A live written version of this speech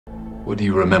What do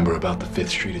you remember about the 5th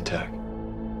Street attack?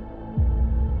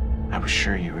 I was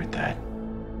sure you were dead.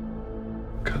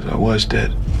 'Cause I was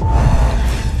dead.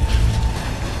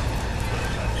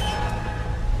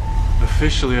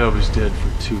 Officially, I was dead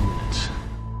for 2 minutes.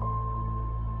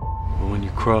 But when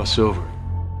you cross over,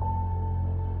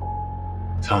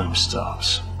 time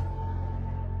stops.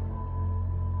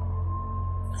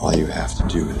 All you have to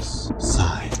do is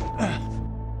sign.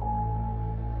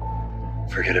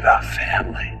 Forget about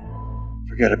family.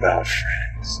 Forget about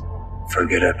friends.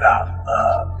 Forget about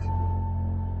love.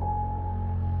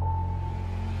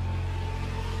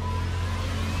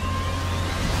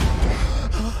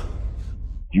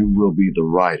 You will be the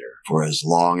writer for as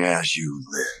long as you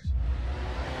live.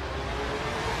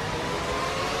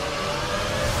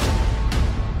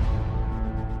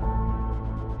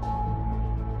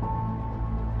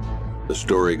 The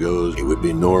story goes, it would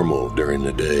be normal during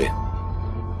the day,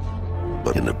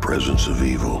 but in the presence of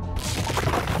evil,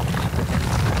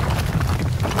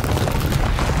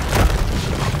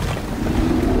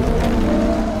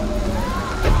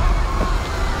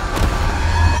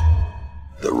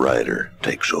 the writer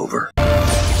takes over.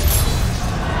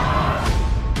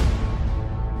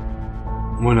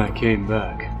 When I came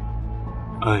back,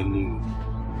 I knew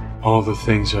all the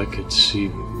things I could see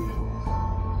were real.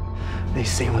 They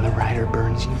say when the writer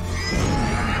burns you,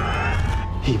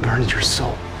 he burns your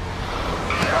soul.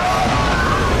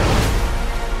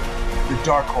 The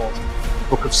Darkhold, the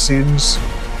Book of Sins.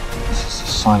 This is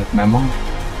a sign of memory.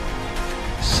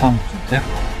 The son of the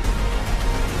devil.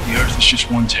 The earth is just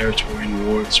one territory and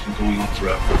war that's been going on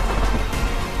forever.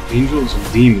 Angels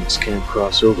and demons can't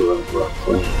cross over on our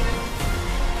planet.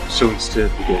 So instead,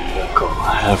 we get what I call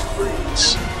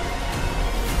half-breeds.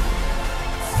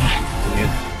 The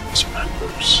enemy's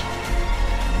members.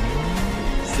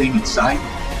 The thing inside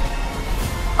me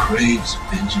craves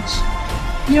vengeance.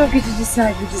 You don't get to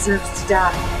decide who deserves to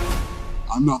die.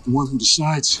 I'm not the one who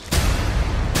decides.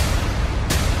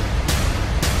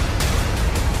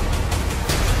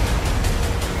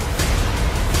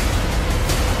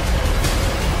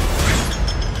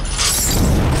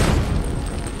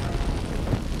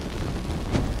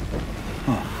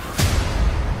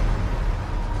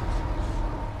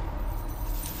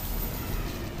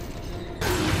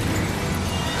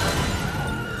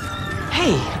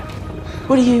 Hey,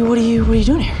 what are you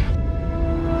doing here?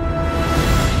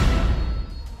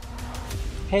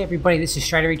 Hey everybody, this is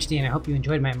Strider HD and I hope you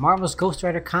enjoyed my Marvel's Ghost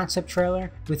Rider concept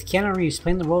trailer with Keanu Reeves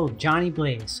playing the role of Johnny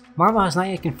Blaze. Marvel has not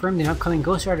yet confirmed an upcoming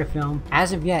Ghost Rider film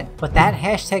as of yet, but that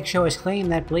hashtag show has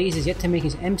claimed that Blaze is yet to make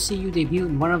his MCU debut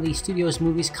in one of the studio's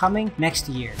movies coming next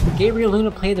year. Gabriel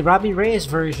Luna played the Robbie Reyes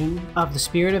version of the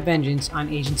Spirit of Vengeance on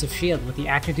Agents of S.H.I.E.L.D., with the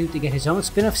actor due to get his own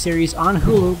spin-off series on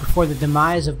Hulu before the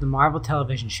demise of the Marvel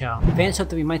television show. Fans hope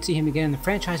that we might see him again in the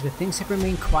franchise, but things have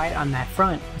remained quiet on that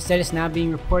front. Instead, it's now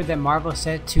being reported that Marvel is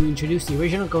set to introduce the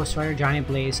original Ghost Rider Johnny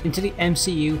Blaze into the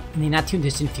MCU in the not too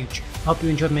distant future. I hope you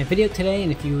enjoyed my video today,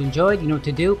 and if you enjoyed, you know what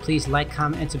to do. Please like,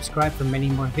 comment, and subscribe for many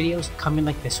more videos coming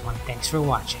like this one. Thanks for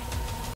watching.